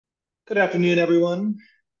Good afternoon, everyone.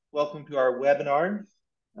 Welcome to our webinar.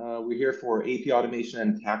 We're here for AP automation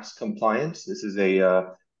and tax compliance. This is a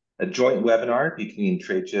joint webinar between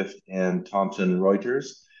Tradeshift and Thomson Reuters.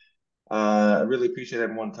 I really appreciate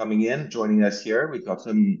everyone coming in, joining us here. We've got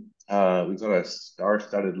a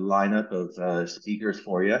star-studded lineup of speakers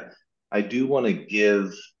for you. I do want to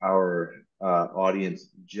give our audience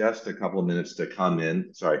just a couple of minutes to come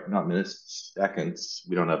in. Sorry, not minutes, seconds.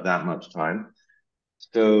 We don't have that much time.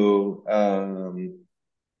 So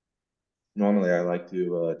normally I like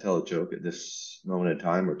to tell a joke at this moment in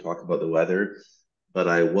time or talk about the weather, but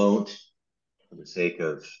I won't for the sake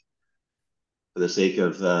of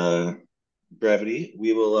brevity.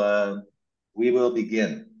 We will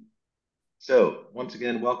begin. So once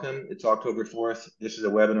again, welcome. It's October 4th. This is a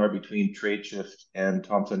webinar between Tradeshift and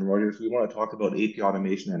Thomson Reuters. We want to talk about AP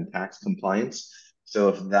automation and tax compliance. So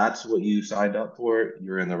if that's what you signed up for,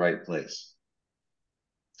 you're in the right place.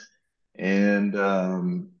 And a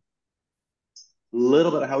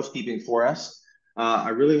little bit of housekeeping for us. I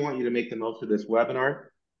really want you to make the most of this webinar.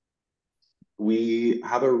 We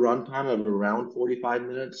have a runtime of around 45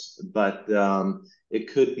 minutes, but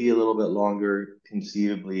it could be a little bit longer,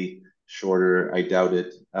 conceivably shorter. I doubt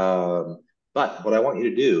it. But what I want you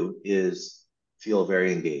to do is feel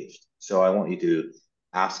very engaged. So I want you to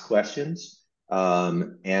ask questions.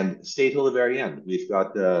 And stay till the very end. We've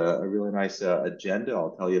got a really nice agenda.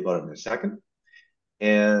 I'll tell you about it in a second.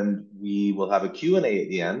 And we will have a Q&A at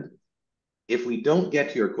the end. If we don't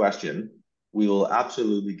get to your question, we will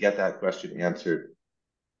absolutely get that question answered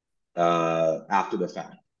after the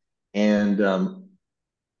fact. And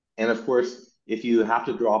of course, if you have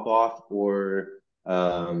to drop off or,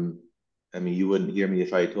 I mean, you wouldn't hear me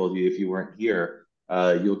if I told you if you weren't here,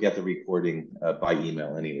 you'll get the recording by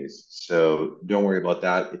email anyways. So don't worry about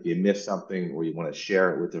that. If you miss something or you want to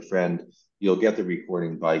share it with a friend, you'll get the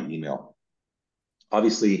recording by email.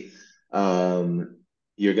 Obviously,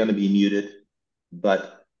 you're going to be muted,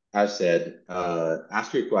 but as said,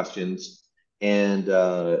 ask your questions, and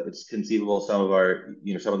it's conceivable some of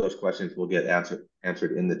those questions will get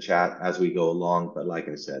answered in the chat as we go along. But like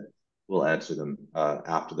I said, we'll answer them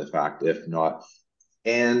after the fact, if not.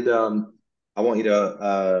 And I want you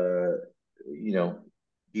to,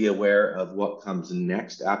 be aware of what comes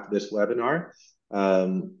next after this webinar.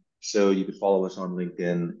 So you can follow us on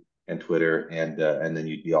LinkedIn and Twitter, and then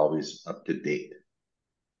you'd be always up to date.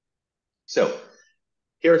 So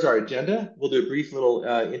here's our agenda. We'll do a brief little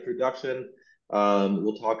introduction.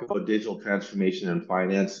 We'll talk about digital transformation and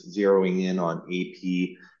finance, zeroing in on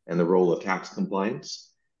AP and the role of tax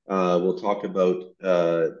compliance. We'll talk about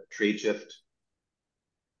Tradeshift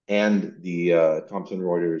and the Thomson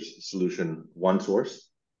Reuters solution OneSource.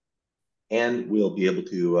 And we'll be able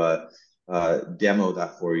to demo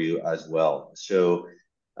that for you as well. So,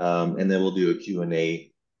 and then we'll do a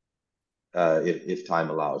Q&A if time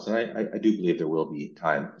allows. And I do believe there will be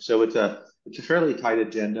time. So it's a fairly tight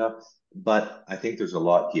agenda, but I think there's a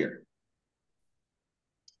lot here.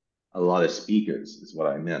 A lot of speakers is what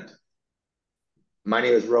I meant. My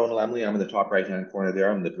name is Rowan Lemley. I'm in the top right-hand corner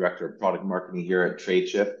there. I'm the Director of Product Marketing here at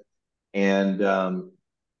Tradeshift. And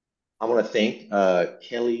I want to thank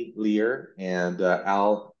Kelly Lear and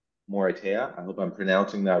Al Moratea. I hope I'm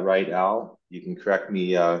pronouncing that right, Al. You can correct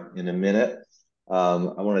me in a minute. I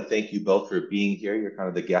want to thank you both for being here. You're kind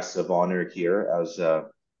of the guests of honor here as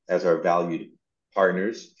our valued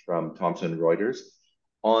partners from Thomson Reuters.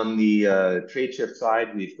 On the Tradeshift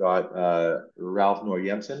side, we've got Ralph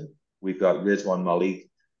Nor-Jensen. We've got Rizwan Malik.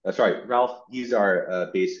 Ralph, he's our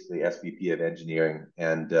basically SVP of engineering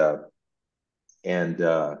and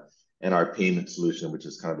our payment solution, which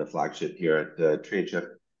is kind of the flagship here at Tradeshift.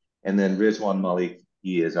 And then Rizwan Malik,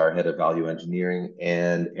 he is our head of value engineering,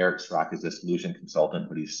 and Eric Strack is a solution consultant,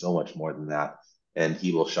 but he's so much more than that, and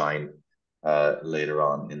he will shine later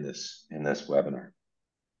on in this webinar.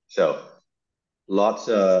 So lots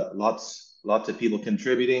of people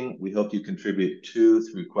contributing. We hope you contribute too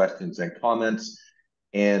through questions and comments.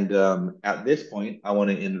 And at this point, I want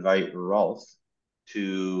to invite Rolf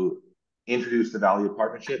to introduce the value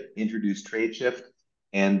partnership, introduce Tradeshift,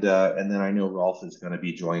 and then I know Rolf is going to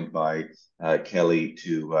be joined by Kelly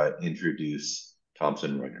to introduce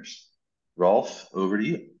Thomson Reuters. Rolf, over to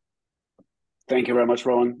you. Thank you very much,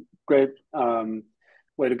 Rowan. Great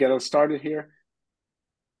way to get us started here.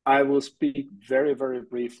 I will speak very, very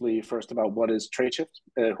briefly first about what is Tradeshift,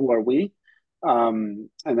 who are we, and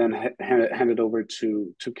then hand it over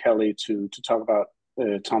to Kelly to talk about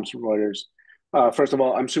Thomson Reuters. First of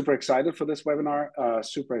all, I'm super excited for this webinar,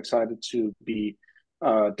 super excited to be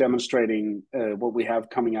demonstrating what we have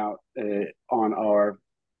coming out on our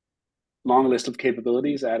long list of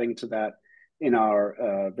capabilities, adding to that in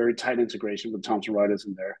our very tight integration with Thomson Reuters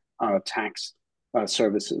and their tax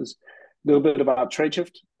services. A little bit about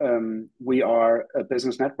Tradeshift. We are a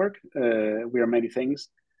business network. We are many things.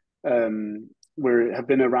 We have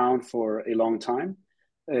been around for a long time.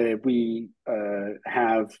 We're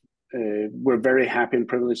very happy and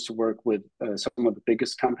privileged to work with some of the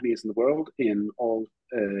biggest companies in the world in all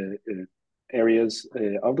areas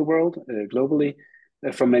of the world globally,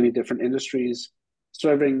 from many different industries,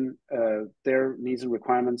 serving their needs and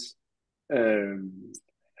requirements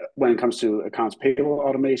when it comes to accounts payable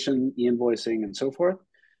automation, e-invoicing, and so forth.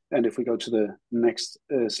 And if we go to the next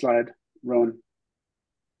slide, Rowan,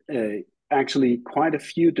 actually quite a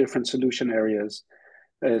few different solution areas.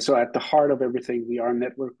 So at the heart of everything, we are a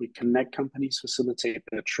network. We connect companies, facilitate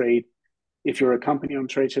the trade. If you're a company on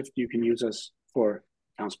Tradeshift, you can use us for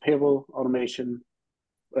accounts payable automation,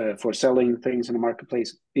 for selling things in a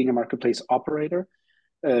marketplace, being a marketplace operator.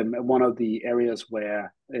 One of the areas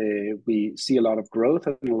where we see a lot of growth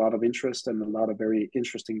and a lot of interest and a lot of very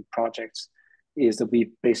interesting projects is that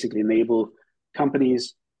we basically enable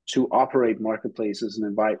companies to operate marketplaces and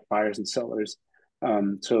invite buyers and sellers.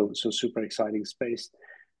 So super exciting space.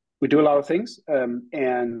 We do a lot of things,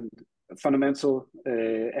 and fundamental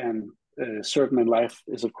and certain in life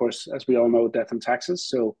is, of course, as we all know, death and taxes.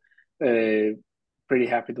 So pretty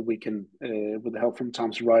happy that we can, with the help from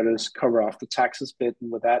Thomson Reuters, cover off the taxes bit.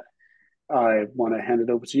 And with that, I want to hand it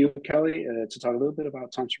over to you, Kelly, to talk a little bit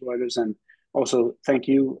about Thomson Reuters, and also thank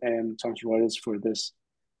you and Thomson Reuters for this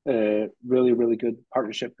really, really good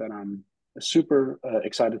partnership that I'm super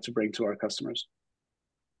excited to bring to our customers.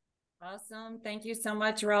 Awesome. Thank you so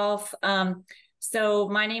much, Rolf. So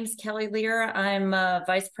my name is Kelly Lear. I'm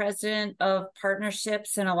Vice President of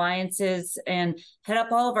Partnerships and Alliances and head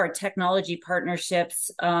up all of our technology partnerships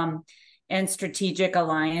and strategic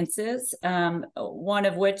alliances, one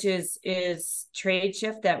of which is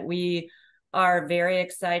Tradeshift that we are very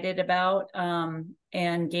excited about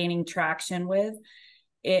and gaining traction with.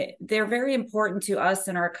 They're very important to us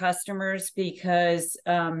and our customers because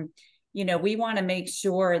we want to make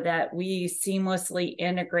sure that we seamlessly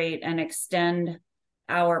integrate and extend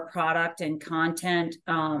our product and content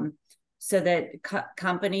so that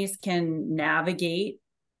companies can navigate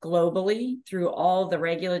globally through all the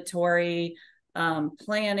regulatory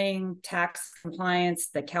planning, tax compliance,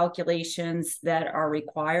 the calculations that are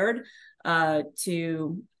required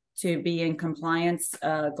to be in compliance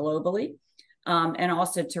globally, and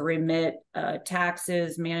also to remit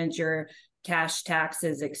taxes, manage your cash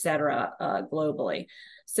taxes, et cetera, globally.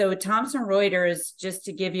 So Thomson Reuters, just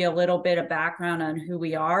to give you a little bit of background on who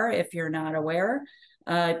we are, if you're not aware,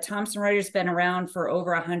 Thomson Reuters has been around for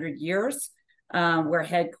over 100 years. We're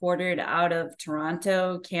headquartered out of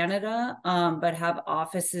Toronto, Canada, but have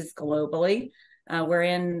offices globally. We're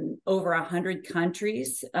in over 100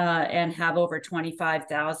 countries and have over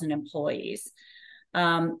 25,000 employees.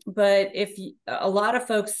 But a lot of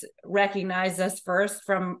folks recognize us first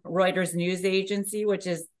from Reuters News Agency, which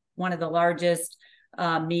is one of the largest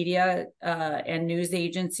media and news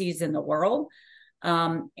agencies in the world.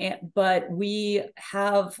 But we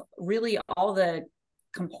have really all the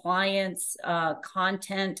compliance,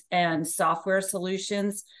 content, and software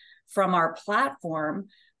solutions from our platform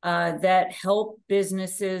that help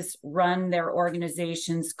businesses run their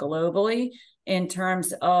organizations globally in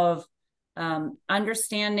terms of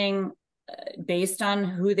understanding based on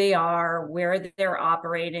who they are, where they're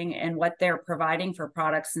operating, and what they're providing for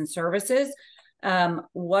products and services.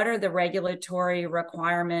 What are the regulatory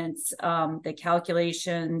requirements, the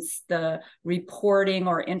calculations, the reporting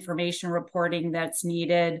or information reporting that's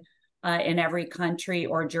needed in every country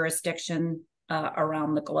or jurisdiction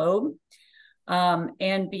around the globe,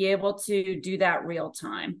 and be able to do that real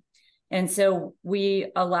time. And so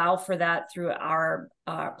we allow for that through our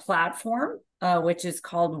platform, which is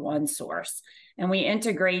called OneSource. And we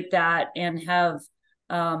integrate that and have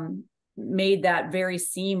made that very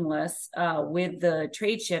seamless with the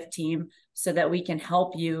Tradeshift team so that we can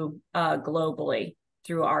help you globally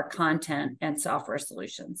through our content and software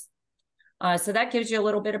solutions. So that gives you a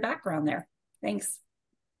little bit of background there. Thanks.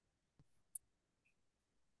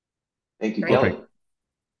 Thank you, Kelly.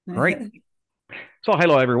 All right. So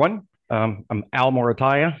hello, everyone. I'm Al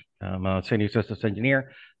Morataya. I'm a senior systems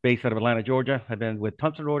engineer based out of Atlanta, Georgia. I've been with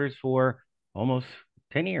Thomson Reuters for almost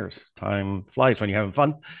 10 years. Time flies when you're having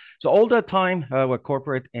fun. So all that time with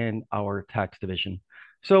corporate and our tax division.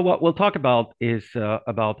 So what we'll talk about is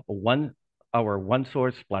about our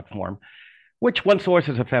OneSource platform, which OneSource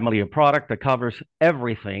is a family of product that covers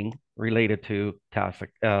everything related to tax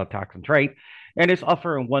and trade, and is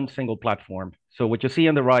offered in one single platform So what you see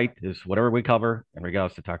on the right is whatever we cover in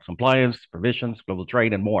regards to tax compliance, provisions, global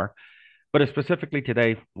trade, and more. But specifically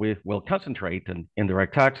today, we will concentrate on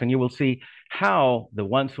indirect tax, and you will see how the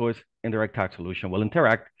one source indirect tax solution will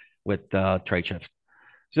interact with Tradeshift.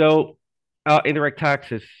 So indirect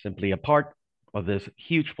tax is simply a part of this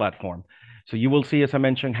huge platform. So you will see, as I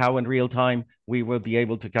mentioned, how in real time we will be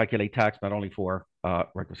able to calculate tax not only for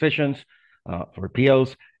requisitions, for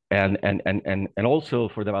POs, and also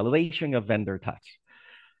for the validation of vendor tax.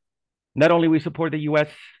 Not only we support the US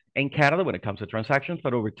and Canada when it comes to transactions,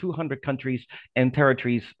 but over 200 countries and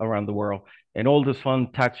territories around the world, and all those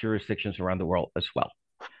fun tax jurisdictions around the world as well.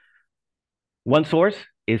 One source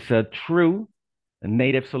is a true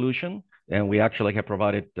native solution, and we actually have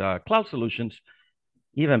provided cloud solutions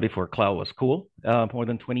even before cloud was cool, more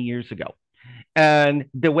than 20 years ago. And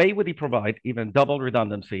the way we provide even double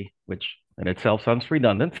redundancy, which in itself sounds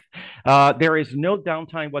redundant, there is no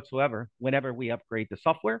downtime whatsoever whenever we upgrade the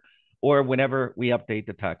software or whenever we update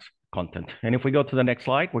the tax content. And if we go to the next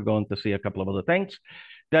slide, we're going to see a couple of other things.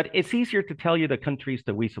 That it's easier to tell you the countries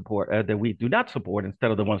that we support, that we do not support,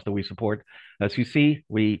 instead of the ones that we support. As you see,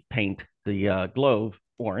 we paint the globe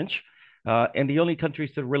orange. And the only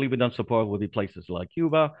countries that really we don't support will be places like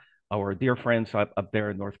Cuba, our dear friends up there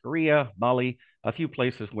in North Korea, Mali, a few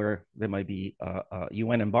places where there might be a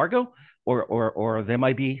UN embargo or there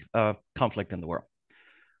might be conflict in the world.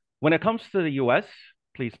 When it comes to the US,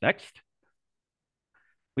 please next.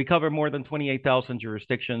 We cover more than 28,000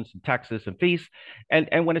 jurisdictions, taxes, and fees.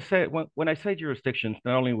 And when I say jurisdictions,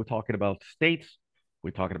 not only we're talking about states,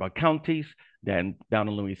 we're talking about counties. Then down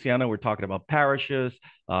in Louisiana, we're talking about parishes,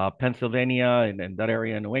 Pennsylvania, and that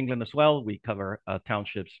area in New England as well. We cover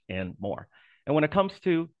townships and more. And when it comes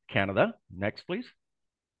to Canada, next, please.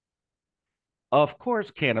 Of course,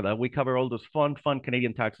 Canada, we cover all those fun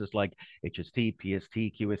Canadian taxes like HST,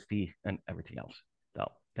 PST, QST, and everything else. So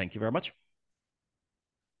thank you very much.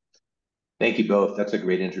 Thank you both. That's a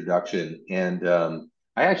great introduction. And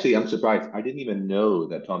I'm surprised. I didn't even know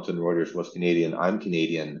that Thomson Reuters was Canadian. I'm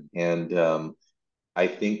Canadian. And I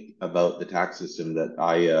think about the tax system that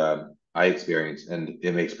I experience, and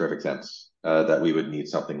it makes perfect sense that we would need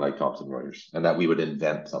something like Thomson Reuters and that we would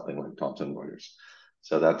invent something like Thomson Reuters.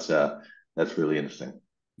 So that's really interesting.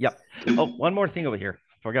 Yep. Oh, one more thing over here.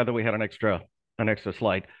 Forgot that we had an extra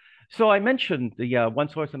slide. So I mentioned the one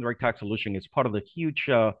source indirect tax solution is part of the huge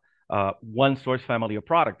one source family of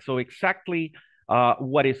products. So exactly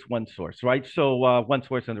what is one source, right? So one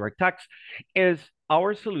source indirect tax is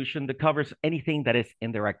our solution that covers anything that is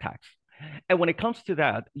indirect tax. And when it comes to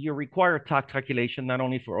that, you require tax calculation not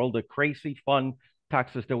only for all the crazy fun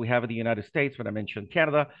taxes that we have in the United States, when I mentioned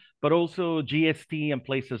Canada, but also GST in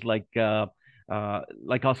places like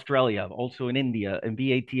Australia, also in India, and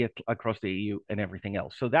VAT across the EU and everything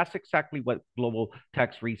else. So that's exactly what global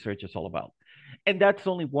tax research is all about. And that's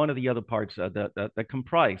only one of the other parts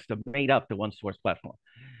that made up the one source platform.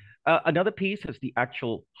 Another piece is the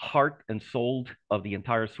actual heart and soul of the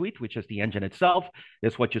entire suite, which is the engine itself,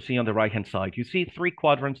 is what you see on the right-hand side. You see 3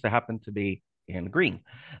 quadrants that happen to be in green.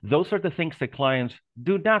 Those are the things that clients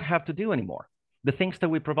do not have to do anymore, the things that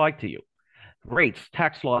we provide to you. Rates,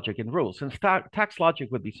 tax logic, and rules. And tax logic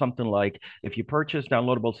would be something like if you purchase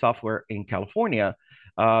downloadable software in California,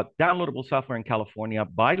 downloadable software in California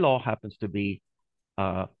by law happens to be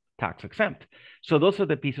tax exempt. So those are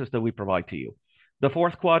the pieces that we provide to you. The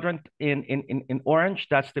 4th quadrant in orange,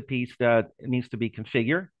 that's the piece that needs to be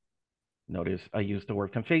configured. Notice I use the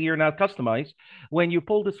word configure, not customize, when you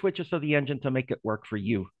pull the switches of the engine to make it work for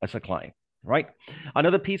you as a client. Right.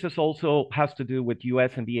 Another piece is also has to do with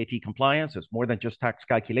US and VAT compliance. It's more than just tax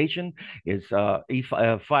calculation. Is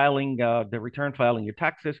filing the return, filing your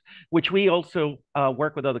taxes, which we also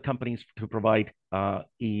work with other companies to provide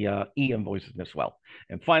e-invoicing as well.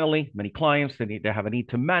 And finally, many clients they have a need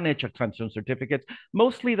to manage exemption certificates.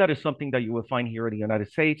 Mostly that is something that you will find here in the United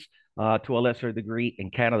States, to a lesser degree in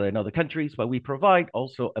Canada and other countries, but we provide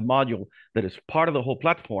also a module that is part of the whole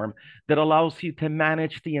platform that allows you to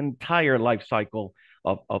manage the entire life cycle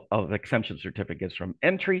of exemption certificates from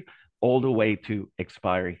entry all the way to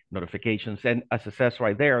expiry notifications. And as it says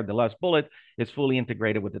right there, the last bullet is fully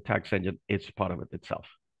integrated with the tax engine. It's part of it itself.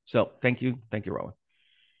 So thank you, Rowan.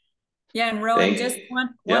 Yeah, and Rowan, just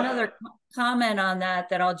one other comment on that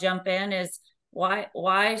I'll jump in is,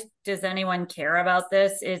 why does anyone care about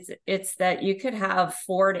this? It's that you could have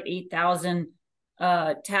 4,000 to 8,000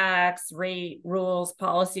 tax rate rules,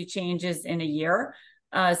 policy changes in a year.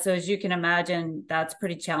 So as you can imagine, that's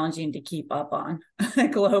pretty challenging to keep up on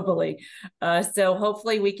globally. So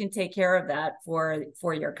hopefully we can take care of that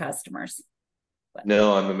for your customers.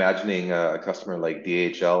 No, I'm imagining a customer like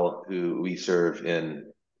DHL who we serve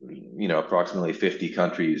in, approximately 50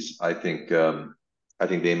 countries. I think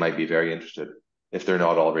they might be very interested if they're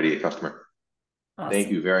not already a customer. Thank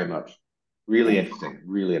Awesome. you very much. Really Thank interesting,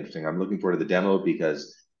 really interesting. I'm looking forward to the demo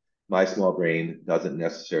because my small brain doesn't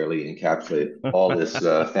necessarily encapsulate all this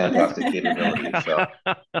fantastic capability. So,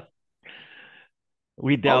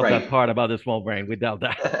 We all doubt that right. part about the small brain. We doubt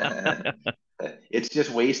that. It's just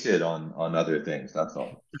wasted on other things. That's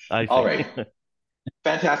all. I All see. right.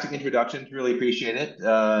 Fantastic introductions. Really appreciate it.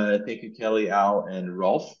 Thank you, Kelly, Al, and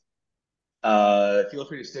Rolf. Feel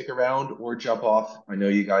free to stick around or jump off. I know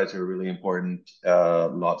you guys are really important.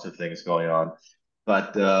 Lots of things going on.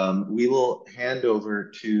 But we will hand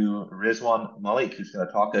over to Rizwan Malik, who's going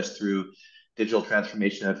to talk us through digital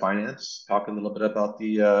transformation and finance, talk a little bit about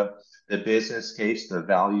the business case, the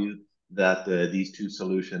value that these two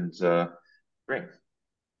solutions bring.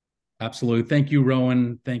 Absolutely. Thank you,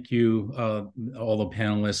 Rowan. Thank you, all the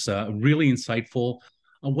panelists. Really insightful.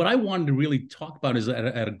 What I wanted to really talk about is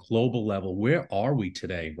at a global level, where are we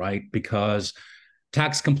today, right? Because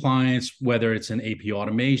tax compliance, whether it's an AP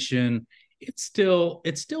automation, it's still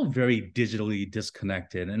very digitally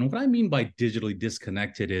disconnected. And what I mean by digitally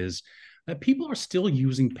disconnected is that people are still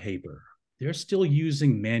using paper. They're still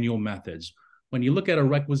using manual methods. When you look at a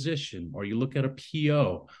requisition or you look at a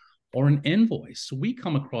PO, or an invoice. We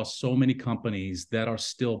come across so many companies that are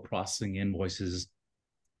still processing invoices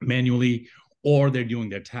manually, or they're doing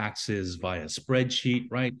their taxes via spreadsheet,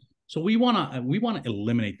 right? So we want to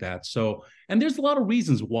eliminate that. So, and there's a lot of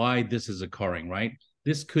reasons why this is occurring, right?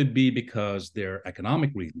 This could be because there are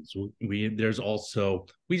economic reasons. There's also,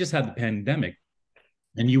 we just had the pandemic,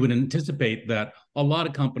 and you would anticipate that a lot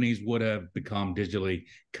of companies would have become digitally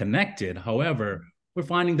connected. However, we're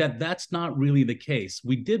finding that that's not really the case.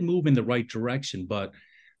 We did move in the right direction, but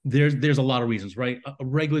there's a lot of reasons, right?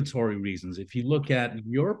 Regulatory reasons. If you look at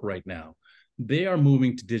Europe right now, they are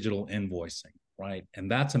moving to digital invoicing, right? And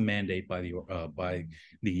that's a mandate by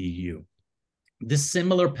the EU. This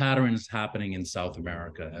similar pattern is happening in South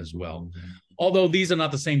America as well. Although these are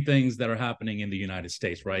not the same things that are happening in the United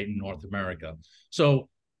States, right? In North America. So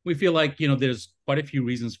we feel like, there's quite a few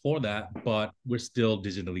reasons for that, but we're still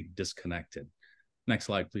digitally disconnected. Next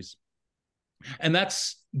slide, please. And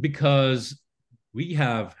that's because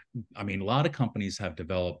a lot of companies have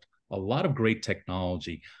developed a lot of great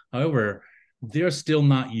technology. However, they're still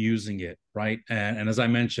not using it, right? And as I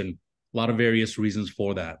mentioned, a lot of various reasons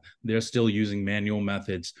for that. They're still using manual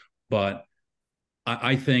methods, but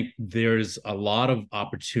I think there's a lot of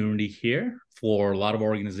opportunity here for a lot of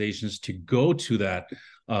organizations to go to that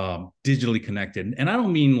digitally connected. And I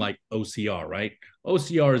don't mean like OCR, right?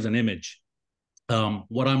 OCR is an image.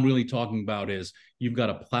 What I'm really talking about is you've got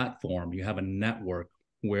a platform, you have a network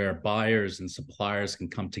where buyers and suppliers can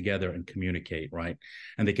come together and communicate, right?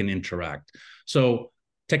 And they can interact. So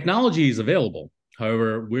technology is available.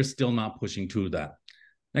 However, we're still not pushing to that.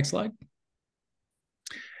 Next slide.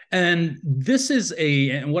 And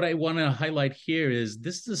what I want to highlight here is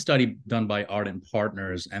this is a study done by Ardent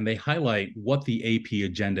Partners, and they highlight what the AP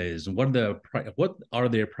agenda is and what are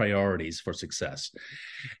their priorities for success.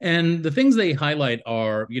 And the things they highlight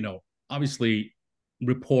are, obviously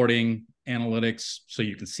reporting, analytics, so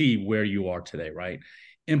you can see where you are today, right?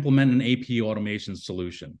 Implement an AP automation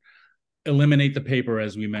solution. Eliminate the paper,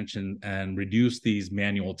 as we mentioned, and reduce these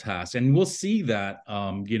manual tasks. And we'll see that,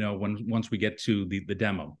 once we get to the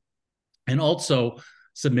demo. And also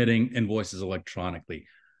submitting invoices electronically.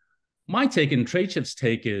 My take and Tradeshift's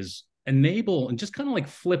take is enable and just kind of like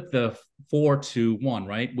flip the 4 to 1,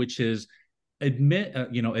 right? Which is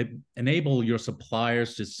enable your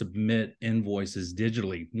suppliers to submit invoices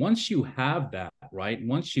digitally. Once you have that, right?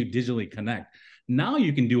 Once you digitally connect, now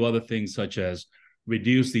you can do other things such as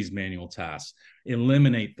reduce these manual tasks,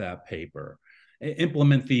 eliminate that paper,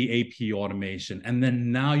 implement the AP automation, and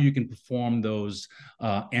then now you can perform those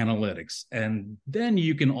analytics. And then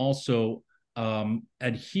you can also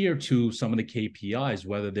adhere to some of the KPIs,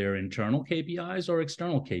 whether they're internal KPIs or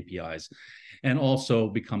external KPIs, and also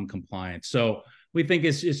become compliant. So we think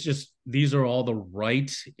it's just, these are all the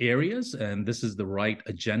right areas, and this is the right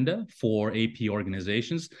agenda for AP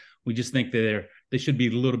organizations. We just think they should be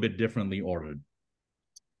a little bit differently ordered.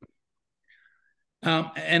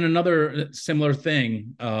 And another similar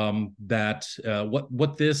thing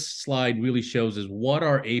what this slide really shows is what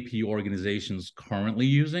are AP organizations currently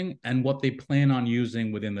using and what they plan on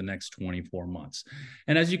using within the next 24 months.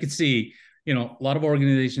 And as you can see, a lot of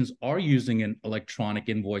organizations are using an electronic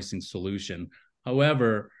invoicing solution.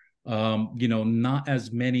 However, not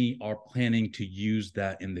as many are planning to use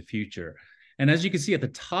that in the future. And as you can see at the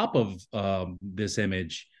top of this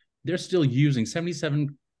image, they're still using 77%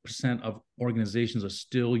 of organizations are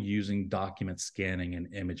still using document scanning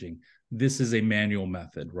and imaging. This is a manual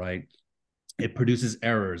method, right? It produces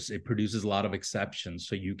errors. It produces a lot of exceptions.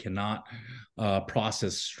 So you cannot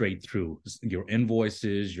process straight through your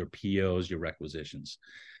invoices, your POs, your requisitions.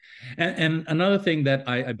 And another thing that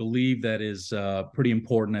I believe that is pretty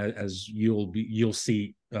important, as you'll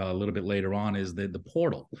see a little bit later on, is the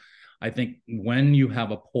portal. I think when you have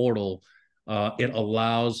a portal, it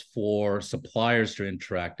allows for suppliers to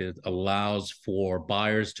interact. It allows for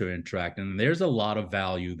buyers to interact, and there's a lot of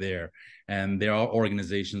value there. And there are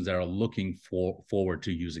organizations that are looking forward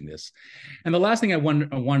to using this. And the last thing I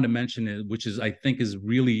wanted to mention is, which is I think is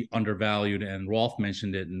really undervalued, and Rolf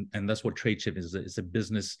mentioned it, and that's what Tradeshift is. It's a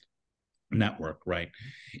business network, right?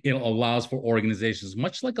 It allows for organizations,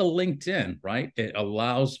 much like a LinkedIn, right? It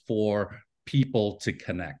allows for people to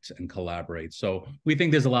connect and collaborate. So we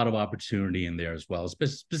think there's a lot of opportunity in there as well,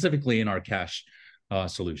 specifically in our cash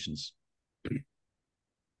solutions.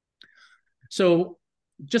 So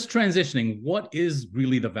just transitioning, what is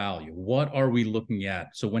really the value? What are we looking at?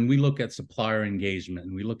 So when we look at supplier engagement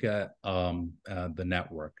and we look at the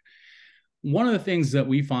network, one of the things that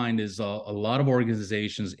we find is a lot of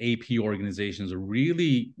organizations, AP organizations, are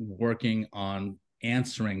really working on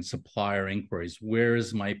answering supplier inquiries.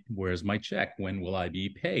 Where's my check? When will I be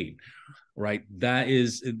paid? Right. That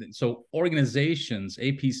is, so organizations,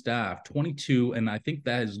 AP staff, 22, and I think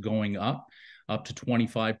that is going up to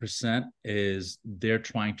 25%, is they're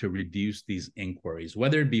trying to reduce these inquiries,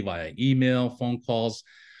 whether it be via email, phone calls.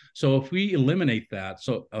 So if we eliminate that,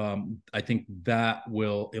 so I think that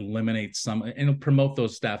will eliminate some and promote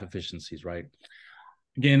those staff efficiencies, right?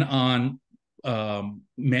 Again, on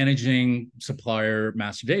managing supplier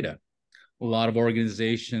master data. A lot of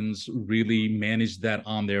organizations really manage that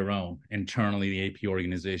on their own internally, the AP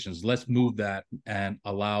organizations. Let's move that and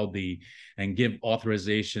and give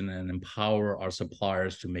authorization and empower our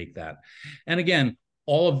suppliers to make that. And again,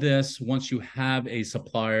 all of this, once you have a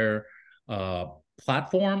supplier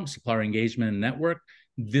platform, supplier engagement and network,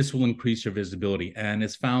 this will increase your visibility. And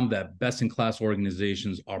it's found that best-in-class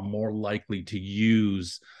organizations are more likely to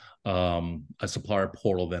use a supplier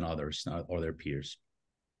portal than others or their peers.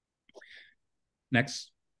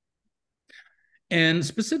 Next. And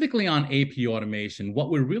specifically on AP automation,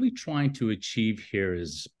 what we're really trying to achieve here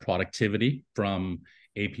is productivity from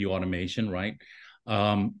AP automation, right?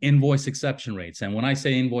 Invoice exception rates. And when I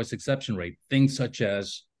say invoice exception rate, things such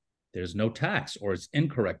as there's no tax or it's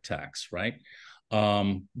incorrect tax, right?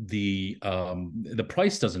 The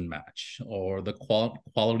price doesn't match, or the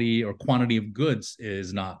quality or quantity of goods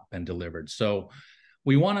is not been delivered. So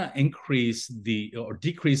we want to increase or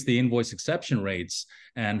decrease the invoice exception rates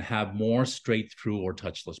and have more straight through or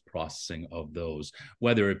touchless processing of those,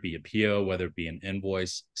 whether it be a PO, whether it be an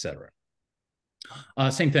invoice, etc.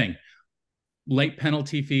 Same thing, late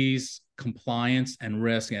penalty fees, compliance and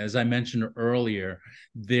risk. As I mentioned earlier,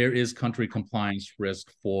 there is country compliance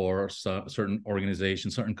risk for certain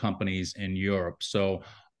organizations, certain companies in Europe. So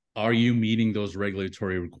are you meeting those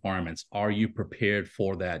regulatory requirements? Are you prepared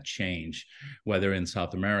for that change, whether in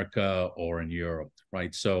South America or in Europe,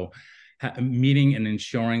 right? So meeting and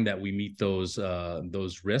ensuring that we meet those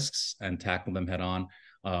risks and tackle them head on.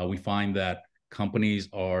 We find that companies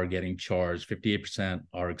are getting charged, 58%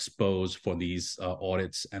 are exposed for these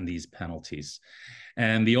audits and these penalties.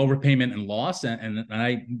 And the overpayment and loss, and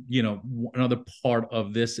another part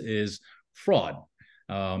of this is fraud.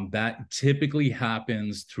 That typically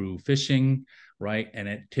happens through phishing, right? And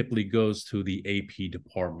it typically goes to the AP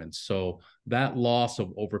department. So that loss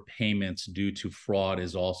of overpayments due to fraud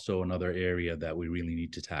is also another area that we really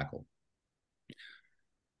need to tackle.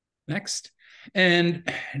 Next. And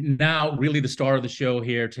now really the star of the show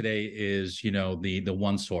here today is, the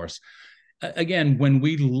one source. Again, when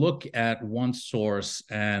we look at one source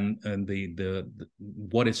and the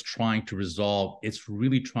what it's trying to resolve, it's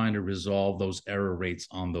really trying to resolve those error rates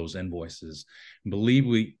on those invoices. I believe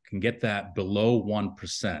we can get that below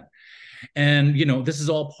 1%. And, this is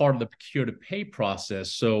all part of the procure to pay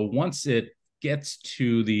process. So once it gets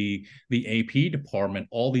to the AP department,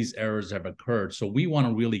 all these errors have occurred. So we want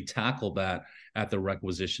to really tackle that at the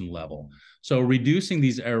requisition level. So reducing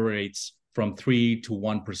these error rates from 3 to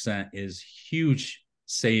 1% is huge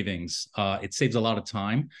savings. It saves a lot of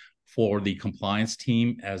time for the compliance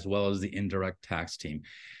team as well as the indirect tax team.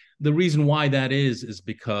 The reason why that is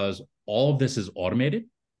because all of this is automated.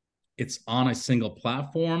 It's on a single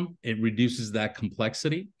platform. It reduces that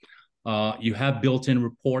complexity. You have built-in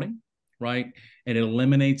reporting, right? And it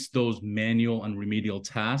eliminates those manual and remedial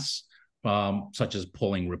tasks such as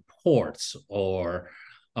pulling reports or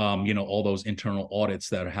all those internal audits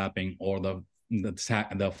that are happening, or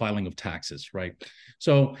the filing of taxes, right?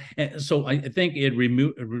 So I think it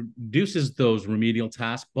reduces those remedial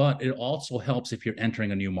tasks, but it also helps if you're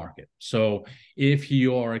entering a new market. So if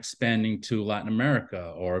you're expanding to Latin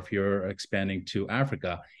America, or if you're expanding to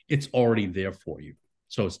Africa, it's already there for you.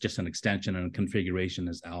 So it's just an extension and a configuration,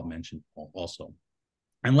 as Al mentioned also.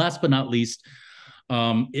 And last but not least,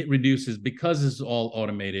 it reduces, because it's all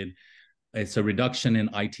automated, it's a reduction in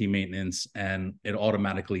IT maintenance, and it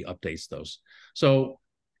automatically updates those. So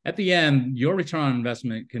at the end, your return on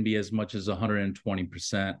investment can be as much as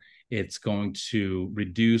 120%. It's going to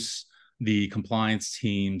reduce the compliance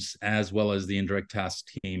teams as well as the indirect task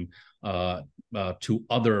team to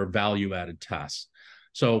other value-added tasks.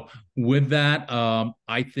 So with that,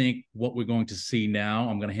 I think what we're going to see now,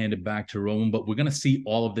 I'm going to hand it back to Rowan, but we're going to see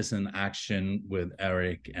all of this in action with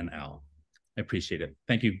Eric and Al. I appreciate it.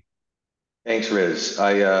 Thank you. Thanks, Riz.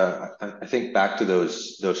 I think back to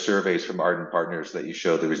those surveys from Ardent Partners that you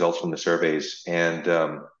showed, the results from the surveys, and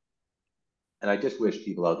I just wish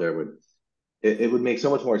people out there would. It would make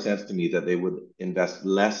so much more sense to me that they would invest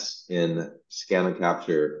less in scan and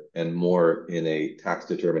capture and more in a tax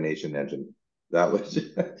determination engine. That would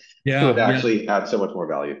would actually add so much more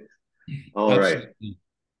value. All right,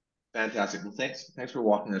 fantastic. Well, thanks for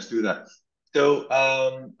walking us through that. So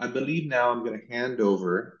I believe now I'm going to hand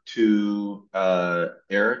over to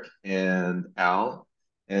Eric and Al.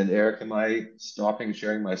 And Eric, am I stopping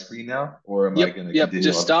sharing my screen now, or am I going to continue?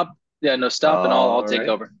 Just stop. Yeah, no, stop, and I'll take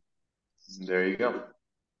over. There you go.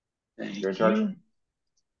 Thank You're in charge. you.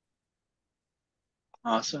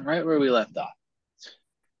 Awesome. Right where we left off.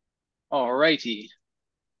 All righty.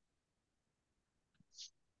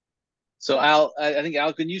 So Al, I think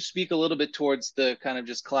Al, can you speak a little bit towards the kind of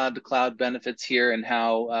just cloud to cloud benefits here, and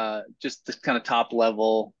how just the kind of top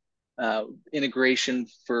level integration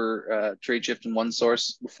for Tradeshift and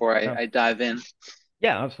OneSource before I dive in?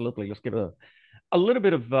 Yeah, absolutely. Just give a little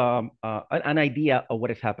bit of an idea of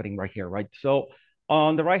what is happening right here, right? So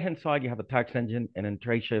on the right-hand side, you have the tax engine, and then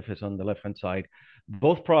Tradeshift is on the left-hand side.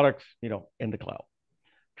 Both products, in the cloud.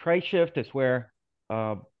 Tradeshift is where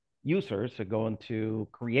users are going to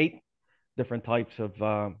create different types of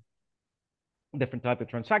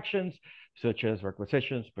transactions, such as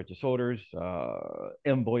requisitions, purchase orders,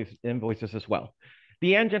 invoices as well.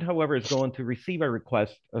 The engine, however, is going to receive a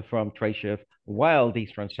request from Tradeshift while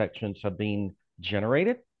these transactions are being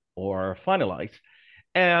generated or finalized.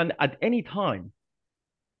 And at any time,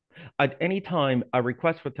 a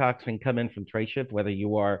request for tax can come in from Tradeshift, whether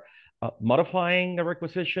you are modifying a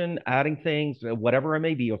requisition, adding things, whatever it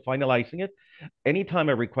may be, or finalizing it. Anytime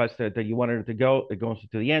a request that you wanted it to go, it goes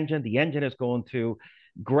into the engine. The engine is going to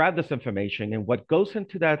grab this information, and what goes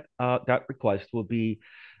into that request will be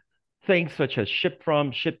things such as ship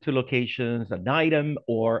to locations, an item,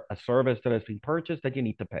 or a service that has been purchased that you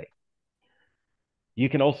need to pay. You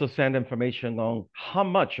can also send information on how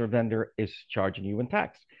much your vendor is charging you in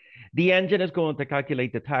tax. The engine is going to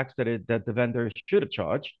calculate the tax that the vendor should have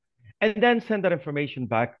charged, and then send that information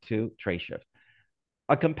back to Tradeshift.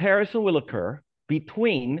 A comparison will occur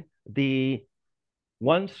between the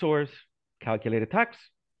OneSource calculated tax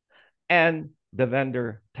and the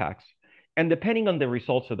vendor tax. And depending on the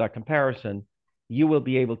results of that comparison, you will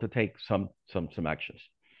be able to take some actions.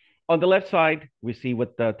 On the left side, we see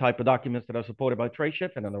what the type of documents that are supported by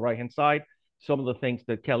Tradeshift, and on the right-hand side, some of the things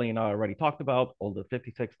that Kelly and I already talked about, all the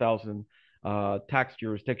 56,000 tax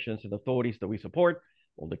jurisdictions and authorities that we support,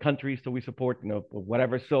 all the countries that we support,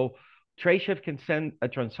 whatever. So Tradeshift can send a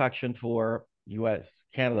transaction for US,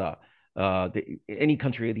 Canada, any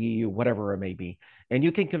country of the EU, whatever it may be. And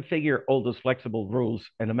you can configure all those flexible rules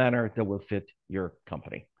in a manner that will fit your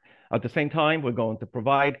company. At the same time, we're going to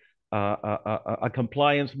provide a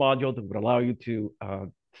compliance module that would allow you to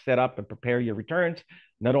set up and prepare your returns,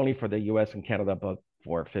 not only for the US and Canada, but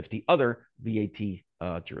for 50 other VAT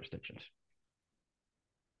jurisdictions.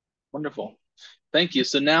 Wonderful. Thank you.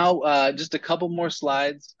 So now just a couple more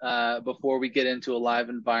slides before we get into a live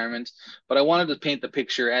environment. But I wanted to paint the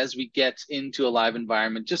picture as we get into a live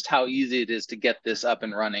environment, just how easy it is to get this up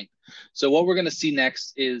and running. So what we're going to see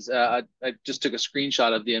next is, I just took a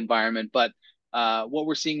screenshot of the environment, but what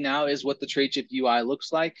we're seeing now is what the Tradeshift UI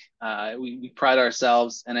looks like. We pride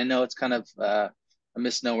ourselves, and I know it's kind of a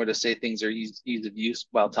misnomer to say things are ease of use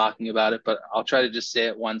while talking about it, but I'll try to just say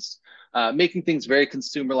it once. Making things very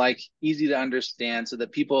consumer-like, easy to understand, so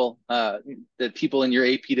that people in your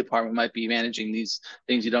AP department might be managing these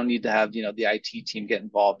things. You don't need to have the IT team get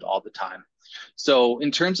involved all the time. So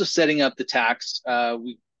in terms of setting up the tax,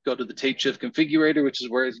 go to the Tradeshift configurator, which is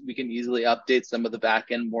where we can easily update some of the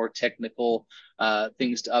backend more technical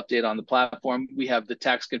things to update on the platform. We have the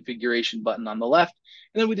tax configuration button on the left,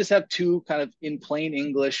 and then we just have two kind of in plain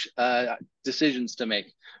English decisions to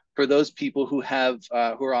make. For those people who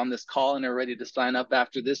are on this call and are ready to sign up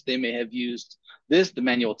after this, they may have used the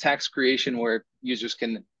manual tax creation, where users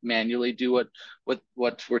can manually do what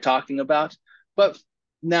we're talking about. But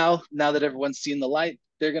now that everyone's seen the light,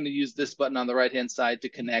 they're going to use this button on the right-hand side to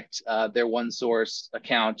connect their OneSource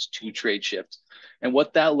account to Tradeshift. And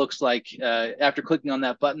what that looks like, after clicking on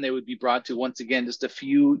that button, they would be brought to, once again, just a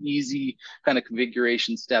few easy kind of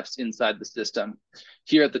configuration steps inside the system.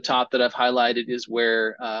 Here at the top that I've highlighted is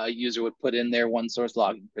where a user would put in their OneSource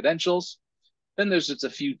login credentials. Then there's just a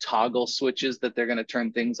few toggle switches that they're going to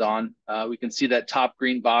turn things on. We can see that top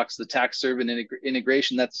green box, the tax servant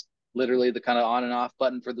integration. That's literally the kind of on and off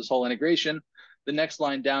button for this whole integration. The next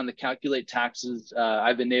line down, the calculate taxes,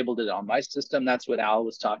 I've enabled it on my system. That's what Al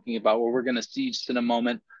was talking about, where we're going to see just in a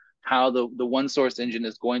moment how the OneSource engine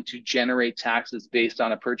is going to generate taxes based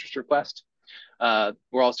on a purchase request.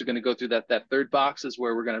 We're also going to go through that third box is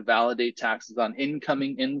where we're going to validate taxes on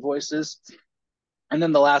incoming invoices. And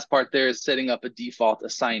then the last part there is setting up a default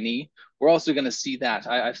assignee. We're also going to see that.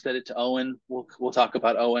 I've set it to Owen. We'll talk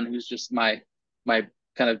about Owen, who's just my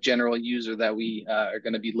kind of general user that we are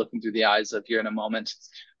going to be looking through the eyes of here in a moment.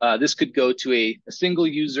 This could go to a single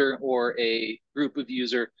user or a group of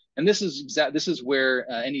user. And this is where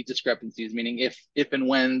any discrepancies, meaning if and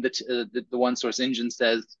when the OneSource engine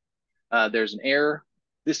says there's an error,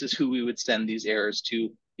 this is who we would send these errors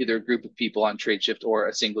to, either a group of people on Tradeshift or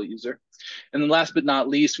a single user. And then last but not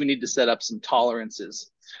least, we need to set up some tolerances.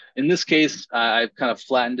 In this case, I've kind of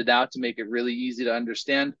flattened it out to make it really easy to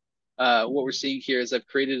understand. What we're seeing here is I've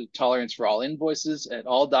created a tolerance for all invoices at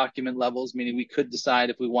all document levels, meaning we could decide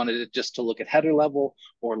if we wanted it just to look at header level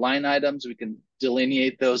or line items. We can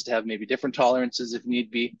delineate those to have maybe different tolerances if need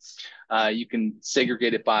be. You can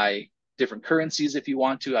segregate it by different currencies if you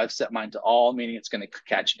want to. I've set mine to all, meaning it's going to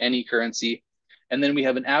catch any currency. And then we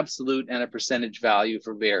have an absolute and a percentage value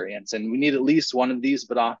for variance. And we need at least one of these,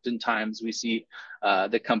 but oftentimes we see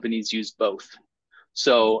that companies use both.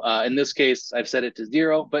 So in this case, I've set it to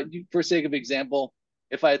 0, but for sake of example,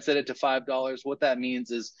 if I had set it to $5, what that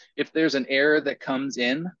means is if there's an error that comes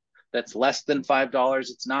in that's less than $5,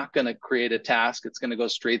 it's not going to create a task. It's going to go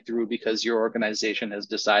straight through because your organization has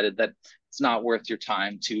decided that it's not worth your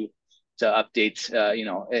time to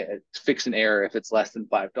update, fix an error if it's less than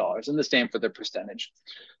 $5, and the same for the percentage.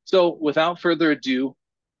 So without further ado,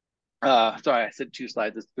 sorry, I said 2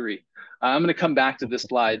 slides, it's 3. I'm going to come back to this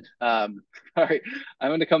slide. I'm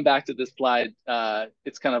going to come back to this slide.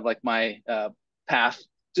 It's kind of like my path,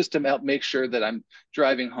 just to help make sure that I'm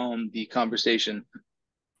driving home the conversation,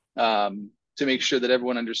 to make sure that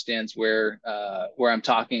everyone understands where I'm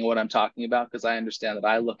talking, what I'm talking about, because I understand that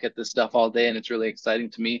I look at this stuff all day and it's really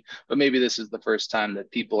exciting to me, but maybe this is the first time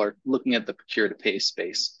that people are looking at the procure to pay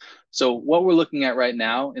space. So what we're looking at right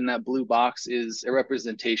now in that blue box is a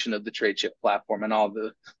representation of the Tradeshift platform and all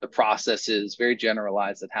the processes, very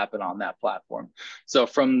generalized, that happen on that platform. So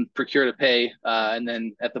from procure to pay, and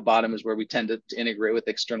then at the bottom is where we tend to integrate with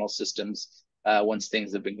external systems once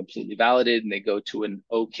things have been completely validated and they go to an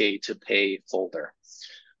OK to pay folder.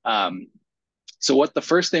 So what the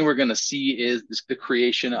first thing we're going to see is the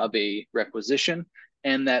creation of a requisition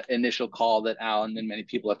and that initial call that Alan and many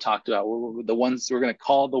people have talked about. We're going to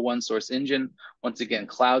call the OneSource engine. Once again,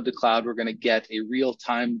 cloud to cloud, we're going to get a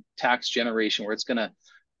real-time tax generation where it's going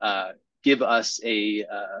to give us a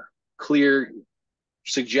clear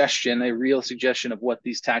suggestion, a real suggestion of what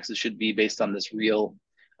these taxes should be based on this real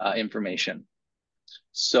information.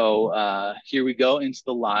 So here we go into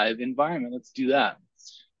the live environment. Let's do that.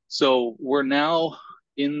 So we're now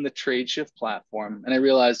in the Tradeshift platform, and I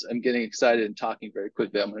realize I'm getting excited and talking very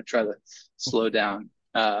quickly. I'm going to try to slow down.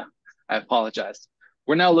 I apologize.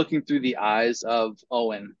 We're now looking through the eyes of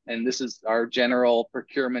Owen, and this is our general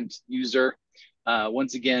procurement user.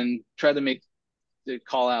 Once again, try to make the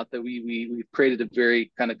call out that we've created a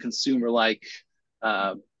very kind of consumer-like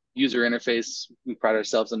user interface. We pride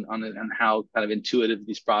ourselves on how kind of intuitive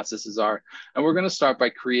these processes are. And we're going to start by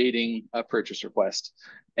creating a purchase request.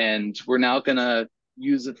 And we're now going to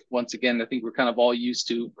use it once again. I think we're kind of all used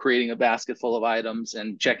to creating a basket full of items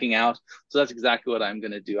and checking out. So that's exactly what I'm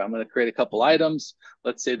going to do. I'm going to create a couple items.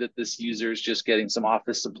 Let's say that this user is just getting some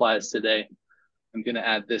office supplies today. I'm going to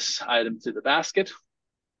add this item to the basket.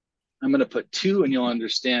 I'm going to put 2, and you'll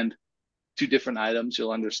understand 2 different items.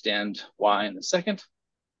 You'll understand why in a second.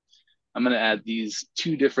 I'm going to add these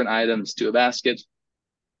 2 different items to a basket.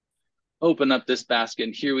 open up this basket,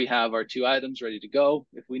 and here we have our 2 items ready to go.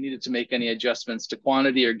 If we needed to make any adjustments to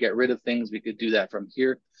quantity or get rid of things, we could do that from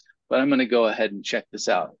here. But I'm going to go ahead and check this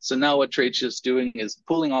out. So now what Tradeshift's doing is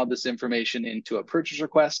pulling all this information into a purchase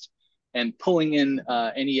request and pulling in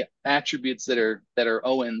any attributes that are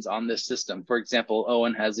Owen's on this system. For example,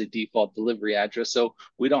 Owen has a default delivery address, so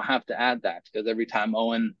we don't have to add that, because every time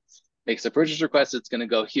Owen makes a purchase request, it's going to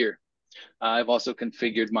go here. I've also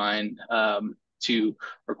configured mine to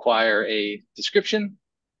require a description,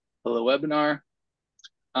 hello webinar,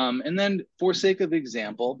 and then for sake of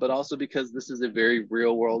example, but also because this is a very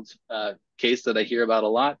real world case that I hear about a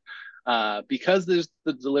lot, because there's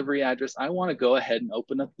the delivery address, I want to go ahead and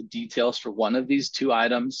open up the details for one of these 2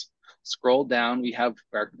 items. Scroll down, we have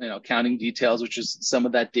our accounting details, which is some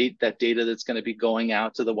of that data that's going to be going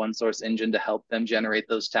out to the OneSource engine to help them generate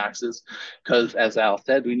those taxes. Because as Al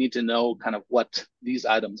said, we need to know kind of what these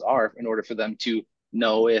items are in order for them to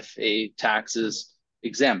know if a tax is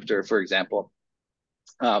exempt, or for example.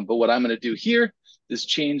 But what I'm going to do here is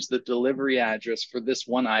change the delivery address for this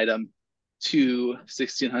one item to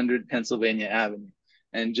 1600 Pennsylvania Avenue.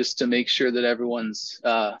 And just to make sure that everyone's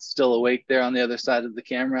still awake there on the other side of the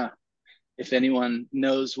camera, if anyone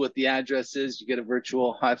knows what the address is, you get a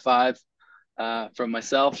virtual high five from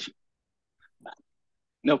myself.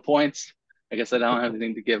 No points. I guess I don't have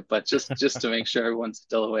anything to give, but just to make sure everyone's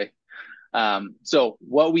still awake. So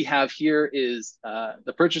what we have here is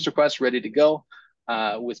the purchase request ready to go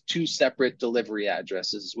with 2 separate delivery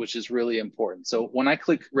addresses, which is really important. So when I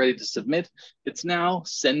click ready to submit, it's now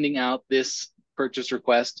sending out this purchase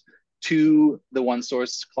request to the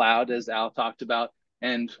OneSource cloud, as Al talked about.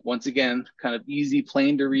 And once again, kind of easy,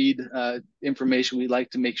 plain to read information. We like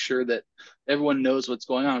to make sure that everyone knows what's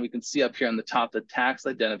going on. We can see up here on the top, the tax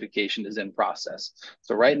identification is in process.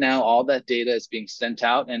 So right now, all that data is being sent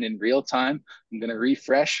out, and in real time, I'm going to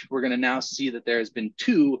refresh. We're going to now see that there has been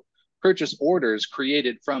 2 purchase orders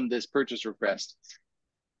created from this purchase request.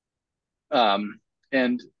 The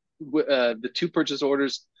 2 purchase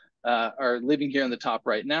orders are living here on the top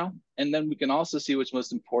right now. And then we can also see what's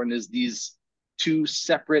most important is these 2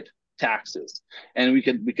 separate taxes. And we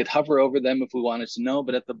could hover over them if we wanted to know,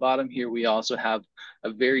 but at the bottom here, we also have a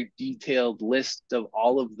very detailed list of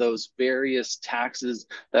all of those various taxes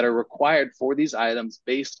that are required for these items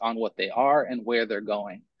based on what they are and where they're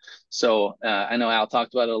going. So I know Al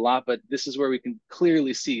talked about it a lot, but this is where we can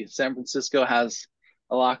clearly see San Francisco has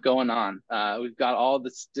a lot going on. We've got all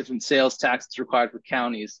this different sales taxes required for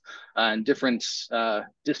counties and different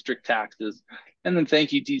district taxes. And then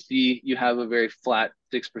thank you, DC, you have a very flat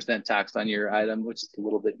 6% tax on your item, which is a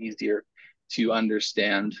little bit easier to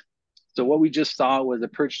understand. So what we just saw was a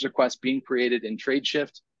purchase request being created in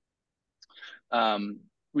Tradeshift.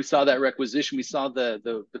 We saw that requisition. We saw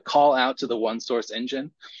the call out to the OneSource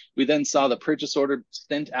engine. We then saw the purchase order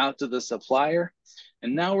sent out to the supplier.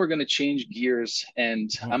 And now we're going to change gears, and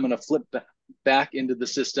I'm going to flip back into the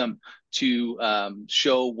system to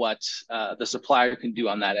show what the supplier can do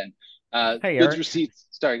on that end. Hey, goods Eric. receipts.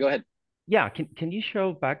 Sorry, go ahead. Yeah, can you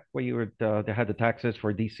show back where you were they had the taxes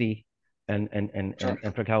for DC and Sure.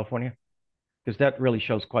 and for California? Because that really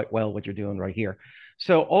shows quite well what you're doing right here.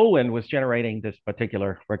 So Owen was generating this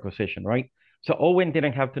particular requisition, right? So Owen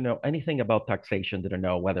didn't have to know anything about taxation, didn't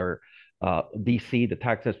know whether DC, the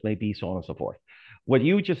taxes may be, so on and so forth. What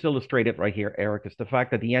you just illustrated right here, Eric, is the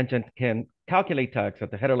fact that the engine can calculate tax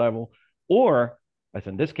at the header level, or, as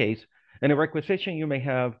in this case, in a requisition, you may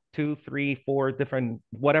have 2, 3, 4 different,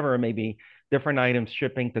 whatever it may be, different items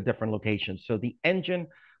shipping to different locations. So the engine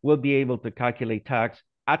will be able to calculate tax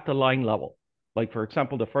at the line level. Like, for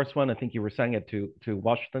example, the first one, I think you were saying it to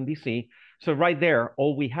Washington, D.C. So right there,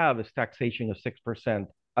 all we have is taxation of 6%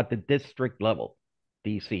 at the district level,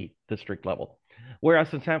 D.C. district level.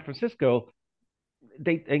 Whereas in San Francisco,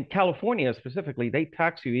 in California specifically, they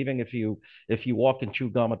tax you even if you walk and chew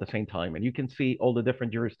gum at the same time. And you can see all the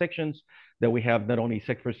different jurisdictions that we have, not only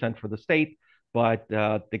 6% for the state, but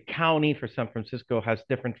the county for San Francisco has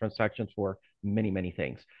different transactions for many, many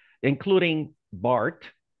things, including BART,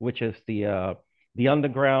 which is the